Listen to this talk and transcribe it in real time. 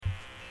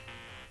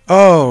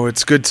Oh,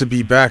 it's good to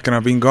be back, and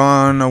I've been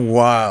gone a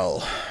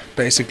while.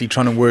 Basically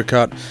trying to work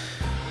out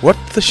what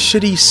the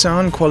shitty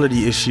sound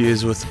quality issue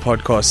is with the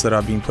podcast that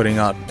I've been putting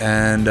out.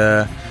 And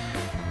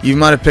you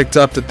might have picked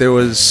up that there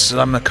was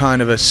some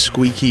kind of a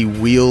squeaky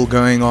wheel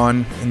going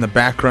on in the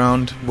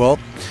background. Well,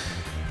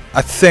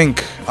 I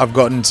think I've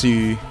gotten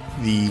to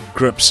the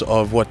grips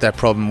of what that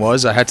problem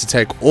was. I had to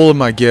take all of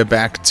my gear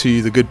back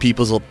to the good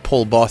peoples of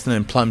Paul Barton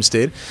and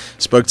Plumstead.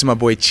 Spoke to my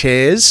boy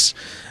Chairs.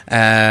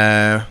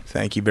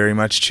 Thank you very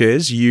much,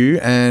 Chairs.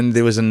 And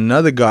there was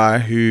another guy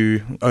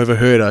who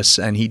overheard us,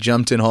 and he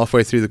jumped in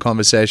halfway through the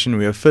conversation.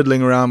 We were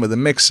fiddling around with the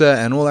mixer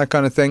and all that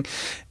kind of thing.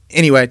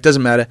 Anyway, it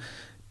doesn't matter.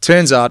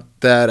 Turns out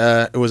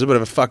that it was a bit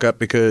of a fuck up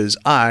because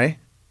I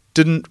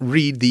didn't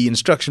read the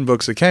instruction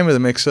books that came with the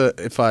mixer.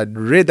 If I'd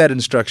read that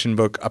instruction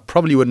book, I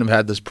probably wouldn't have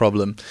had this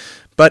problem.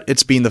 But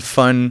it's been the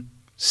fun,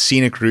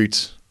 scenic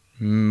route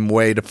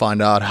way to find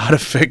out how to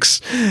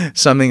fix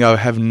something I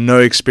have no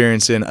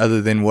experience in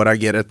other than what I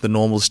get at the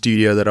normal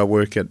studio that I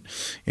work at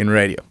in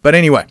radio. But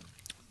anyway,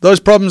 those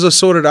problems are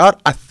sorted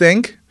out, I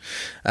think.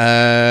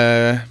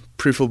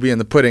 Proof will be in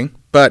the pudding.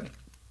 But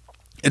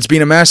it's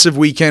been a massive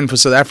weekend for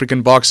South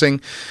African boxing.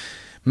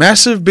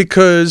 Massive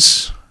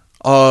because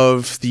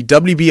of the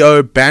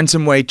WBO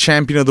Bantamweight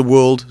Champion of the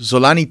World,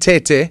 Zolani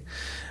Tete,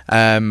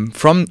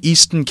 from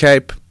Eastern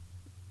Cape.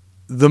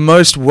 The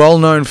most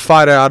well-known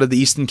fighter out of the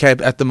Eastern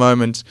Cape at the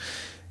moment.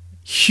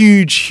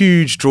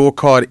 Huge draw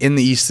card in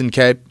the Eastern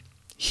Cape.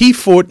 He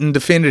fought and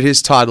defended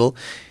his title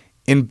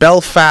in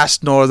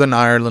Belfast, Northern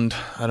Ireland.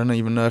 I don't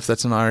even know if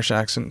that's an Irish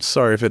accent.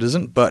 Sorry if it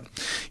isn't. But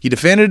he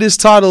defended his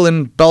title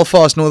in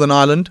Belfast, Northern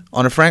Ireland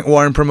on a Frank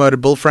Warren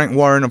promoted bull. Frank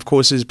Warren, of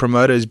course, is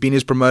promoter. Has been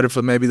his promoter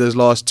for maybe those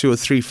last 2 or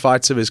 3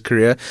 fights of his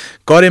career.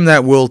 Got him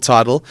that world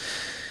title.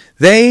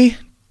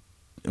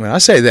 When I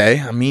say they,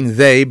 I mean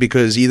they,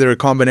 because either a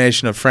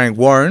combination of Frank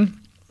Warren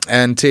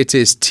and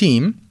Tete's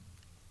team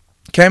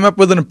came up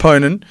with an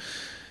opponent,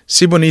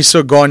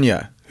 Siboniso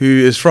Gonya, who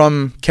is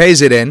from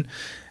KZN.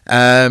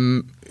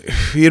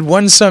 He had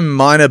won some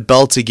minor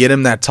belt to get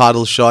him that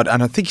title shot,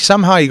 and I think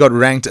somehow he got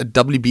ranked at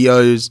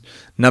WBO's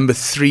number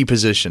 3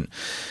 position.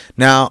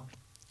 Now,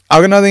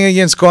 I've got nothing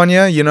against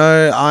Gonya. You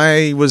know,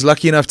 I was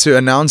lucky enough to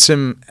announce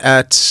him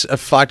at a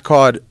fight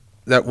card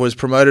that was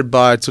promoted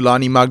by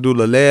Tulani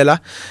Magdulalela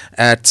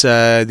at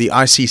the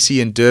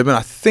ICC in Durban.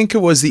 I think it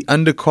was the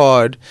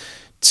undercard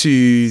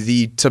to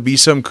the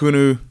Tabiso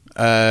Mkunu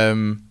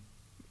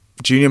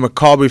Junior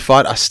Makabu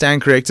fight. I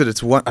stand corrected.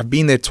 I've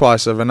been there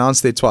twice. I've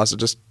announced there twice.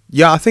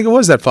 I think it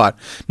was that fight.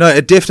 No,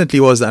 it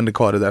definitely was the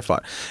undercard of that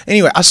fight.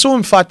 Anyway, I saw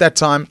him fight that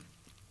time.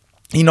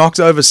 He knocked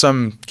over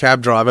some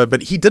cab driver,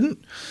 but he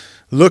didn't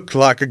look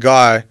like a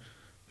guy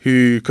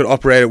who could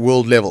operate at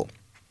world level.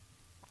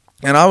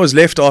 And I was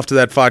left after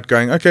that fight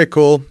going, okay,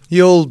 cool.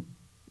 He'll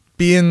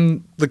be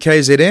in the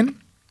KZN.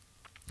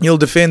 He'll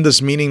defend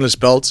this meaningless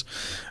belt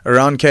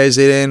around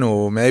KZN,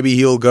 or maybe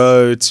he'll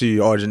go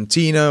to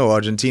Argentina, or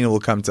Argentina will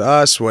come to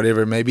us,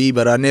 whatever it may be.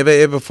 But I never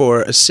ever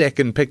for a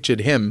second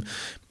pictured him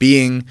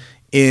being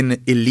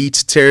in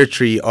elite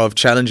territory of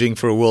challenging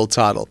for a world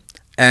title.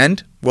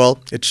 And,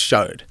 well, it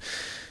showed.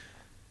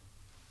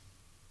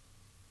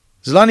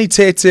 Zolani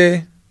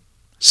Tete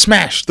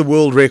smashed the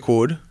world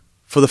record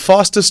for the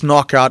fastest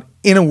knockout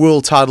in a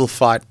world title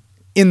fight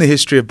in the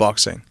history of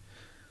boxing.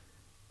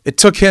 It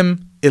took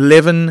him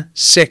 11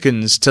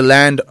 seconds to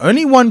land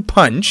only one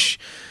punch,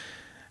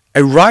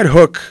 a right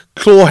hook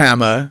claw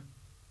hammer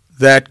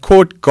that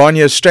caught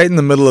Gonya straight in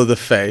the middle of the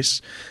face.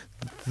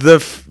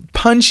 The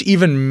punch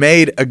even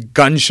made a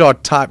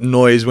gunshot type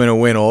noise when it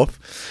went off,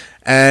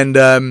 and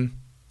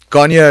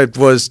Gonya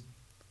was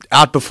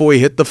out before he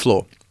hit the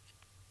floor.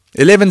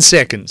 11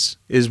 seconds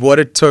is what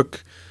it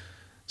took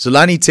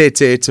Zolani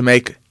Tete to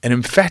make an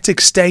emphatic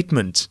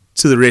statement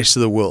to the rest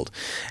of the world.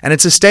 And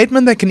it's a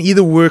statement that can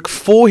either work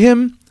for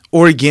him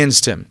or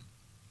against him.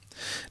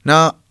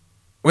 Now,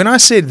 when I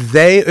said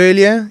they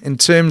earlier, in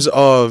terms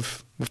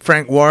of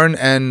Frank Warren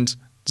and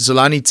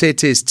Zolani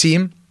Tete's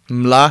team,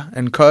 Mla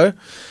and co,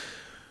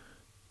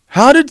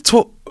 how did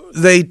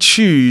they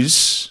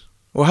choose,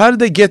 or how did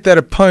they get that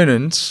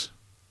opponent,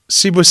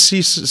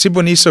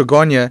 Siboniso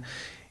Gonya,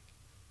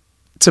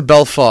 to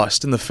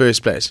Belfast in the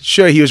first place?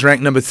 Sure, he was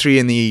ranked number 3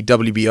 in the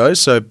WBO,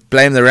 so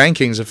blame the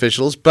rankings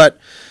officials, but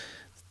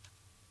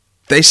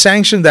they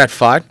sanctioned that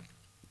fight,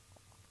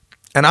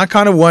 and I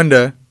kind of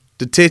wonder,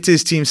 did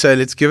Tete's team say,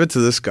 let's give it to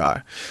this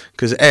guy?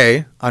 Because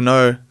A, I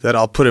know that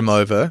I'll put him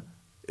over,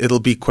 it'll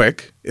be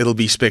quick, it'll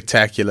be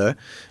spectacular.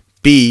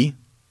 B,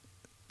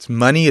 it's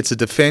money, it's a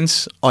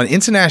defense on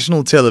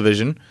international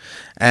television,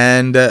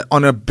 and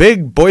on a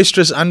big,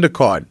 boisterous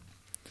undercard.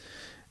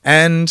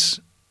 And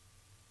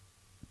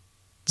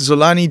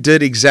Zolani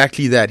did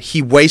exactly that.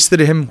 He wasted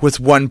him with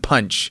one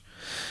punch.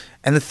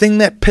 And the thing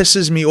that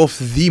pisses me off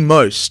the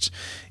most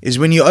is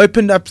when you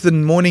opened up the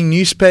morning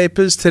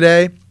newspapers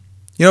today,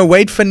 you know,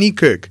 Wade van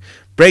Niekerk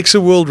breaks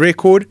a world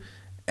record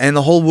and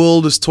the whole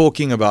world is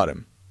talking about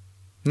him.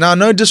 Now,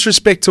 no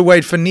disrespect to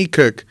Wade van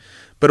Niekerk,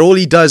 but all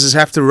he does is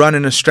have to run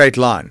in a straight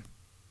line,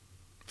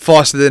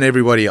 faster than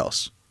everybody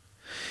else.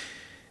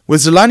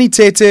 with Zolani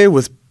Tete,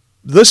 with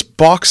this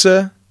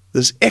boxer,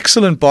 this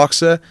excellent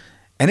boxer,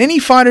 and any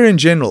fighter in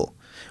general,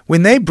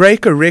 when they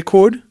break a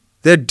record,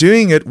 they're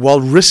doing it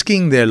while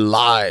risking their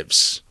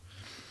lives.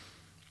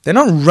 They're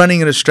not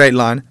running in a straight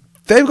line.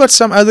 They've got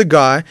some other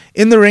guy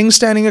in the ring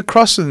standing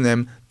across from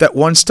them that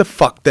wants to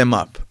fuck them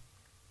up.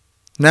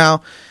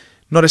 Now,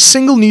 not a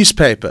single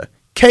newspaper,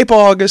 Cape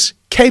Argus,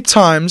 Cape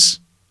Times,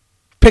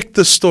 picked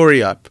this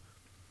story up.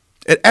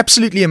 It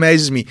absolutely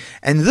amazes me.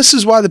 And this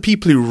is why the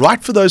people who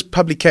write for those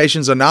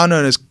publications are now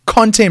known as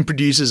content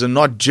producers and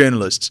not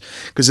journalists.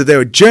 Because if they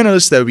were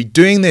journalists, they would be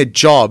doing their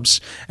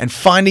jobs and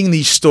finding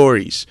these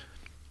stories.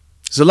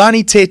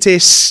 Zolani Tete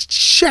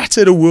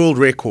shattered a world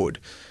record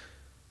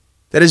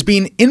that has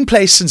been in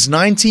place since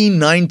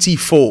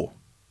 1994.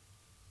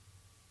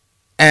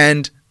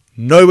 And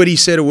nobody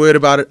said a word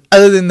about it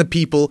other than the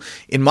people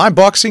in my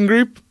boxing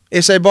group,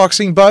 SA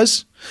Boxing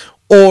Buzz,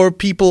 or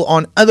people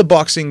on other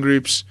boxing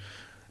groups.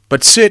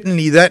 But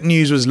certainly that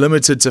news was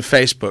limited to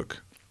Facebook.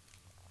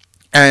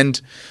 And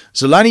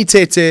Zolani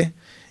Tete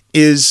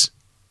is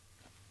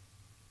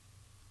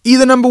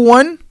either number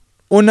 1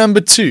 or number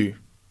 2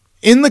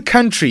 in the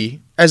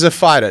country as a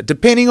fighter,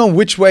 depending on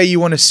which way you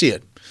want to see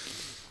it.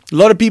 A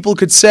lot of people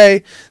could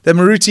say that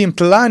Moruti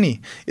Mqulani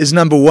is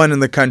number 1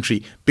 in the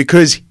country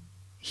because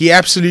he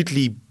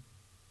absolutely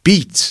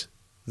beat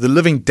the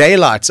living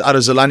daylights out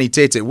of Zolani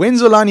Tete. When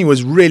Zolani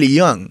was really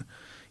young,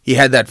 he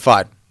had that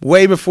fight.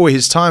 Way before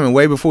his time and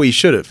way before he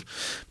should have.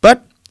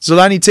 But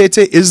Zolani Tete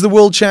is the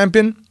world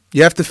champion.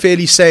 You have to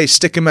fairly say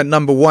stick him at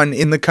number 1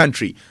 in the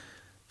country.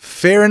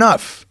 Fair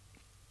enough.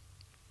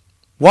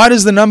 Why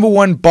does the number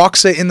 1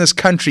 boxer in this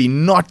country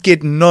not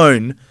get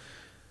known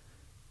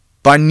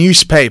by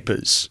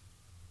newspapers?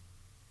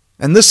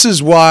 And this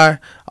is why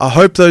I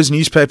hope those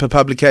newspaper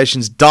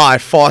publications die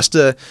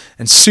faster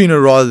and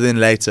sooner rather than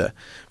later.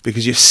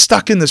 Because you're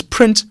stuck in this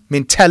print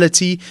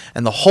mentality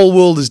and the whole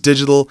world is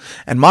digital,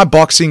 and my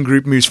boxing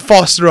group moves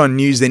faster on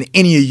news than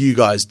any of you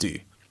guys do.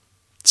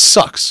 It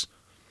sucks.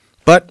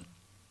 But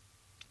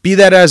be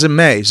that as it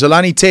may,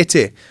 Zolani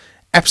Tete,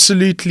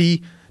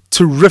 absolutely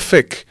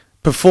terrific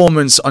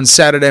performance on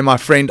Saturday, my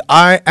friend.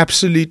 I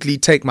absolutely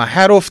take my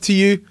hat off to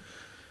you,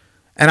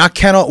 and I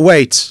cannot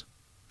wait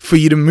for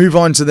you to move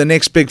on to the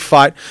next big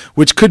fight,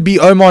 which could be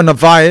Omar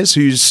Narvaez,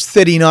 who's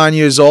 39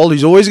 years old,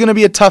 who's always going to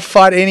be a tough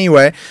fight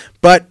anyway.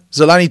 But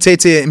Zolani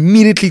Tete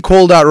immediately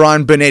called out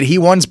Ryan Burnett. He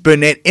wants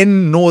Burnett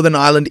in Northern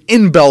Ireland,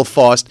 in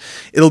Belfast.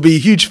 It'll be a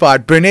huge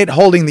fight. Burnett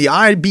holding the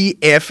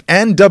IBF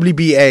and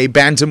WBA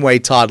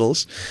bantamweight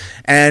titles.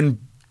 And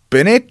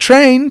Burnett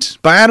trained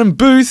by Adam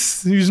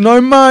Booth, who's no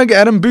mug.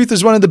 Adam Booth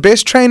is one of the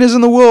best trainers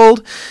in the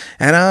world.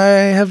 And I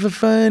have a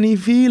funny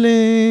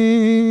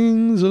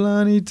feeling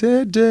Zolani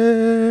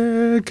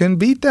Tete can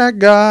beat that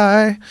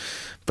guy.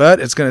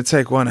 But it's going to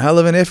take one hell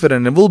of an effort,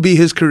 and it will be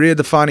his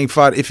career-defining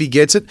fight if he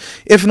gets it.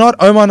 If not,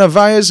 Omar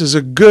Narvaez is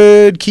a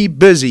good keep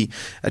busy.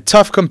 A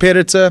tough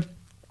competitor,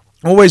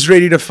 always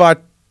ready to fight,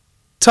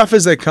 tough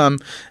as they come.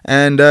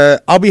 And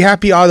I'll be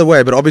happy either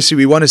way, but obviously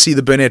we want to see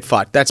the Burnett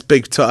fight. That's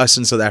big to us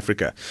in South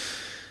Africa.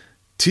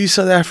 2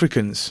 South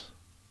Africans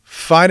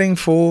fighting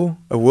for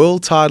a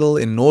world title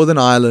in Northern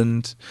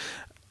Ireland.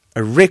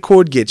 A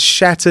record gets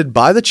shattered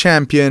by the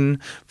champion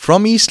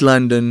from East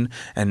London,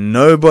 and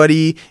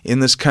nobody in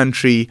this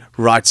country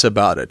writes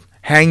about it.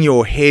 Hang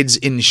your heads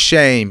in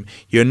shame.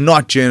 You're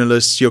not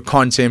journalists, you're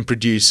content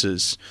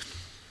producers.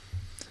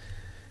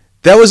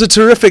 That was a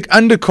terrific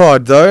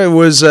undercard, though. It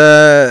was,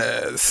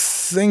 I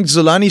think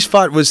Zolani's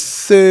fight was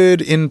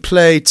 3rd in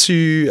play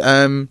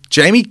to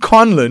Jamie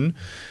Conlon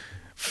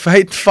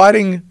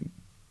fighting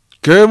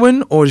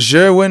Gerwin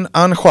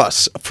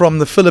Anjuas from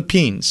the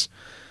Philippines.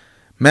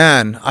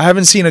 Man, I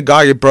haven't seen a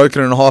guy get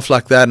broken in half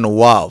like that in a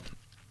while.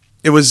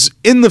 It was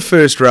in the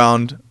first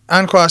round.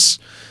 Anjuas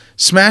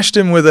smashed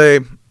him with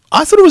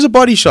I thought it was a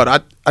body shot.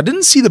 I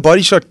didn't see the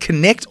body shot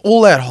connect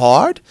all that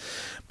hard,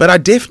 but I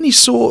definitely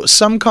saw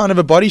some kind of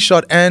a body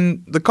shot,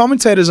 and the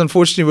commentators,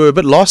 unfortunately, were a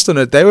bit lost on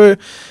it. They were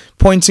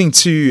pointing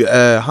to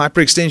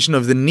hyperextension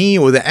of the knee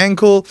or the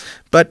ankle,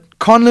 but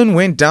Conlon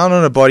went down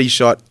on a body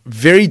shot,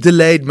 very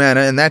delayed manner,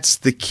 and that's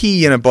the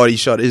key in a body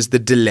shot, is the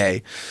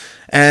delay.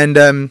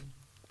 And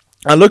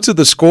I looked at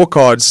the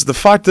scorecards. The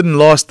fight didn't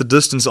last the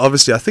distance,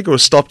 obviously. I think it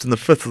was stopped in the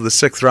 5th or the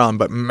 6th round.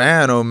 But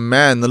man, oh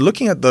man,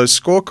 looking at those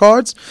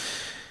scorecards,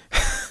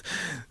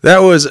 that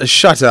was a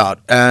shutout.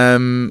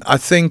 I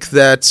think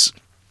that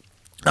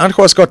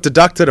Anjuas got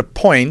deducted a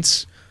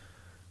point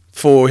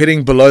for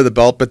hitting below the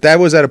belt, but that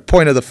was at a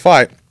point of the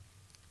fight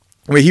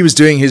where he was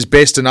doing his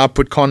best and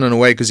output Conlon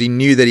away because he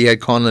knew that he had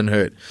Conlon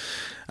hurt.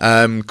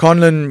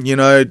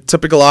 Conlon,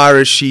 typical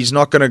Irish, he's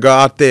not going to go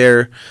out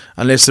there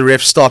unless the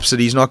ref stops it.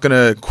 He's not going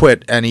to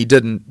quit, and he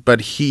didn't,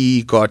 but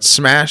he got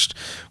smashed.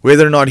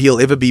 Whether or not he'll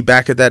ever be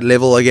back at that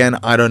level again,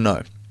 I don't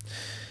know.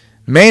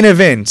 Main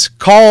event,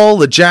 Carl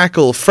the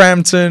Jackal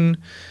Frampton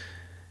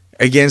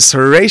against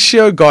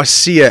Horatio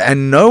Garcia,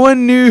 and no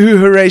one knew who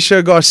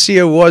Horatio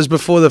Garcia was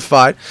before the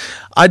fight.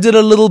 I did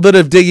a little bit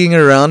of digging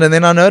around, and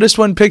then I noticed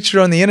one picture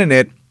on the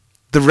internet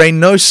the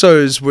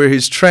Reynosos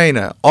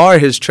are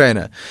his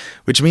trainer,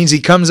 which means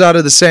he comes out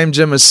of the same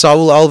gym as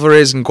Saul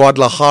Alvarez in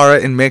Guadalajara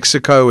in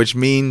Mexico, which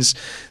means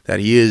that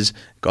he has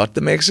got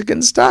the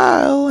Mexican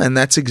style, and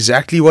that's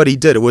exactly what he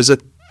did. It was a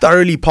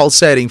thoroughly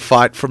pulsating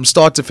fight from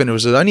start to finish.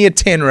 It was only a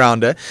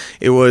 10-rounder.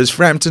 It was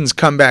Frampton's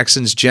comeback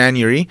since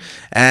January,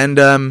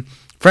 and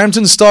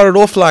Frampton started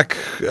off like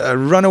a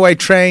runaway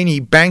train. He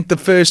banked the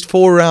first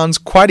 4 rounds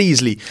quite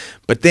easily,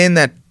 but then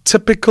that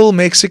typical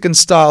Mexican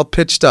style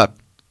pitched up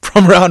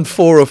from round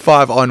 4 or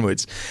 5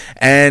 onwards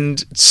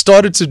and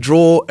started to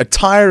draw a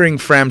tiring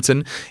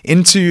Frampton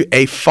into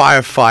a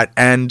firefight,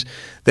 and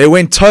they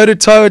went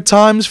toe-to-toe at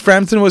times.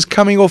 Frampton was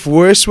coming off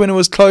worse when it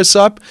was close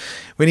up.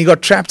 When he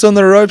got trapped on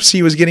the ropes,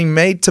 he was getting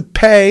made to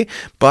pay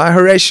by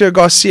Horatio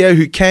Garcia,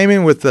 who came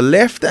in with the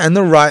left and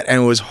the right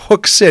and was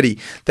hook city.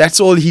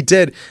 That's all he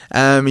did.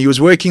 He was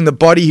working the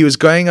body. He was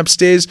going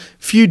upstairs,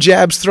 few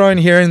jabs thrown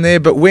here and there.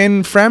 But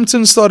when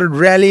Frampton started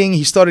rallying,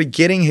 he started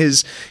getting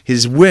his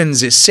wins,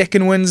 his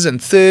second wins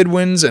and third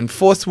wins and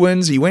fourth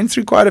wins. He went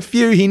through quite a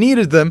few. He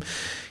needed them.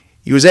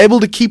 He was able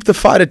to keep the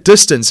fight at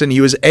distance, and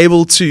he was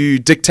able to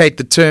dictate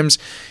the terms.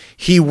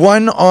 He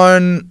won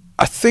on,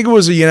 I think it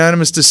was a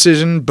unanimous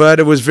decision, but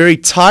it was very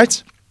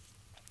tight.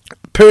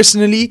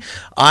 Personally,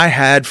 I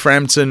had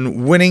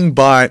Frampton winning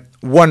by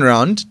 1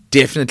 round,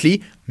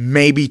 definitely,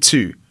 maybe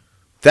 2.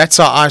 That's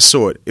how I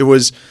saw it. It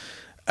was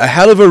a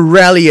hell of a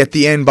rally at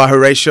the end by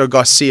Horatio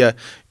Garcia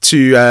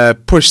to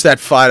push that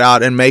fight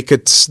out and make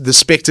it the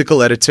spectacle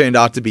that it turned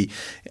out to be.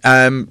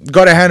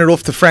 Got to hand it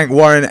off to Frank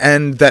Warren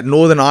and that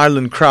Northern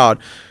Ireland crowd.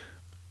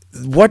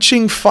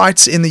 Watching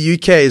fights in the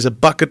UK is a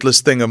bucket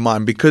list thing of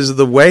mine because of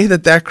the way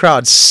that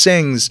crowd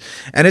sings.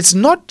 And it's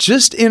not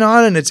just in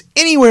Ireland, it's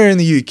anywhere in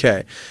the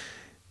UK.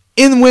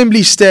 In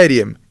Wembley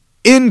Stadium,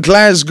 in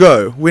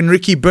Glasgow, when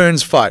Ricky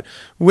Burns fight,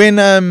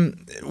 imagine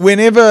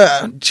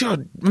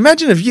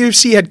if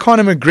UFC had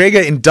Conor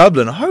McGregor in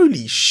Dublin.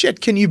 Holy shit,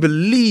 can you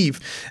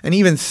believe and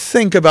even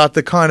think about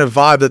the kind of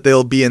vibe that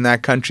there'll be in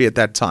that country at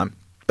that time?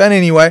 But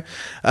anyway,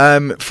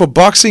 for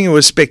boxing, it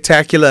was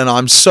spectacular, and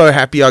I'm so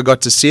happy I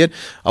got to see it.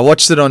 I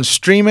watched it on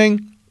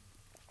streaming.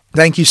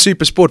 Thank you,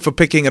 Supersport, for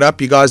picking it up.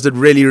 You guys did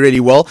really,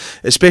 really well,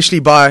 especially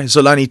by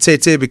Zolani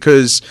Tete,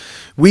 because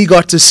we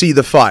got to see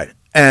the fight.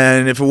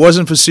 And if it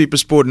wasn't for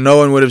Supersport, no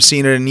one would have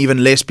seen it, and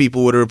even less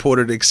people would have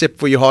reported it, except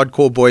for your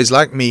hardcore boys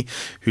like me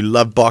who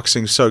love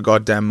boxing so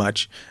goddamn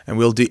much, and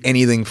we'll do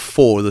anything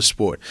for the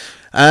sport.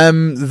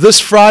 This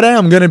Friday,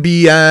 I'm going to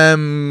be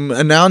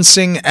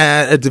announcing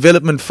a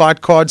development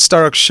fight card,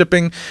 Starrock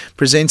Shipping,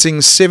 presenting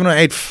 7 or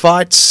 8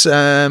 fights,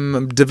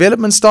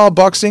 development style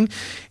boxing,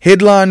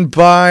 headlined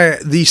by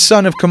the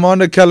son of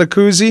Commander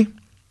Kalikuzi.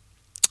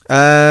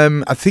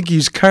 I think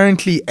he's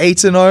currently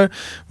 8-0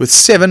 with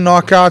 7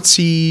 knockouts.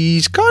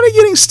 He's kind of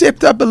getting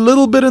stepped up a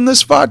little bit in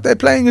this fight. They're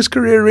playing his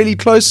career really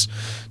close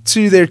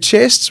to their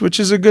chests, which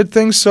is a good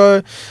thing.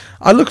 So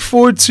I look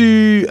forward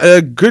to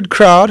a good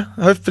crowd.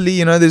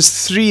 Hopefully,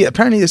 there's 3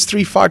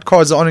 fight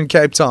cards on in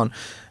Cape Town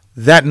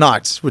that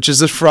night, which is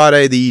this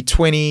Friday, the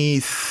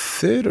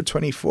 23rd or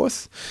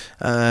 24th.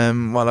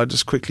 While I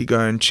just quickly go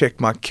and check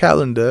my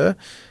calendar.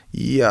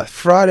 Yeah,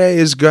 Friday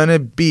is going to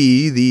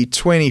be the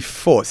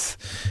 24th.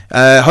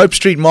 Hope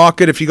Street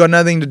Market, if you got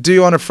nothing to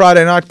do on a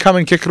Friday night, come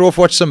and kick it off,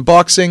 watch some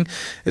boxing.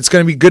 It's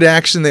going to be good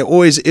action. There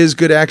always is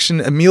good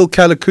action. Emil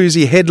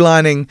Kalikuzi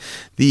headlining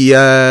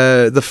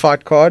the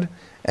fight card.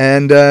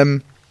 And,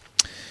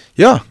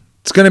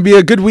 it's going to be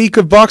a good week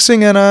of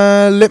boxing. And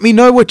let me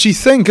know what you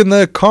think in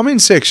the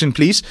comment section,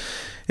 please.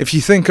 If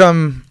you think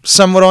I'm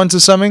somewhat onto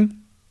something,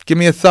 give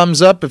me a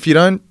thumbs up. If you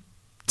don't,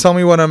 tell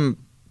me what I'm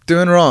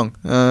doing wrong.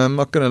 I'm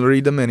not going to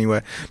read them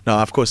anyway. No,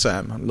 of course I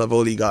am. I love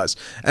all you guys.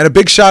 And a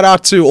big shout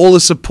out to all the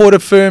supporter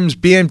firms,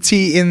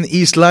 BMT in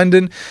East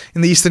London,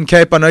 in the Eastern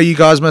Cape. I know you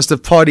guys must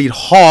have partied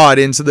hard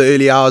into the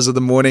early hours of the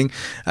morning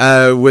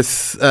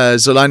with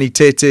Zolani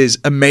Tete's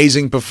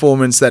amazing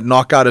performance, that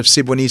knockout of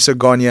Sibonisa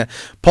Gonya,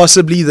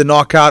 possibly the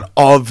knockout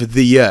of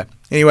the year.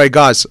 Anyway,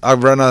 guys,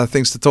 I've run out of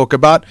things to talk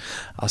about.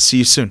 I'll see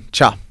you soon.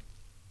 Ciao.